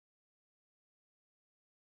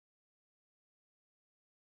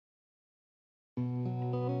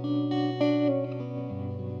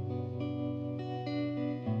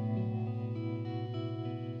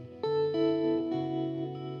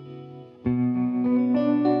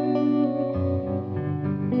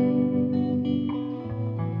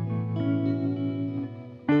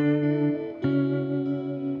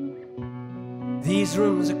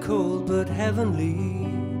rooms are cold but heavenly,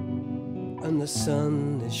 and the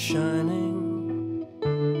sun is shining.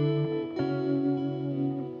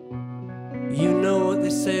 You know what they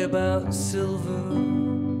say about silver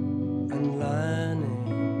and lining.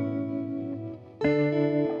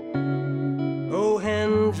 Oh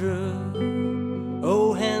Hendra,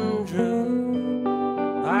 oh Hendra,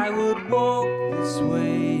 I would walk this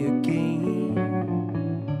way again,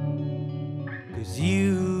 'cause you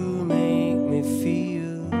make me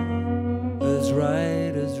feel as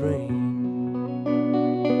right as rain.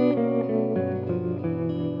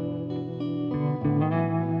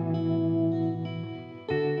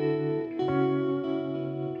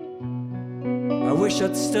 I wish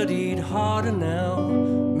I'd studied harder now,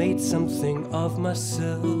 made something of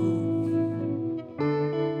myself.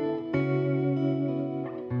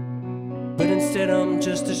 But instead I'm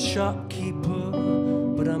just a shopkeeper,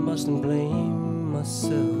 but I mustn't blame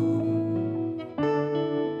myself.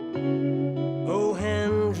 Oh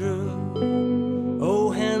Hendra, oh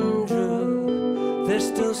Hendra, there's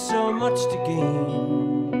still so much to gain.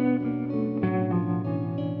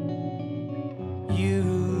 You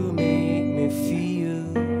make me feel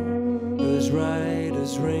as right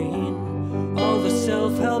as rain. All the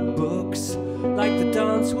self-help books, like the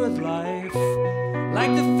Dance with Life,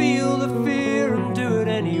 like the Feel the Fear and Do It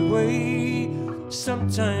Anyway.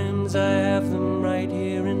 Sometimes I have them right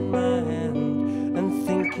here in my hand and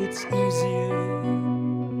think it's easier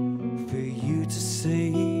for you to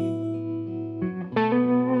say.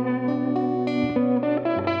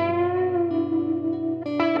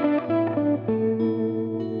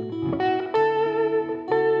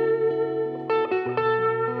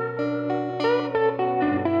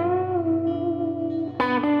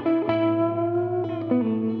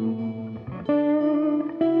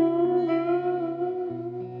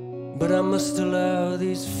 But I must allow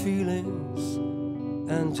these feelings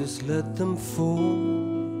and just let them fall.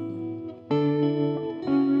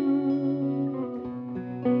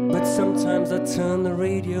 But sometimes I turn the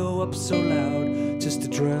radio up so loud just to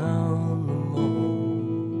drown them all.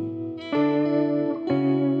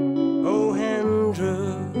 Oh Hendra,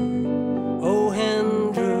 oh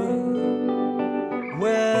Hendra,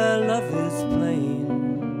 where love is plain,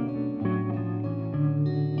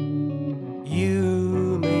 you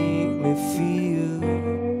feel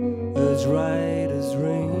as right as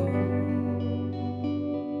rain,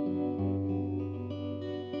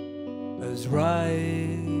 as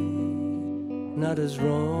right, not as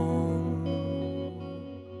wrong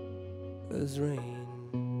as rain.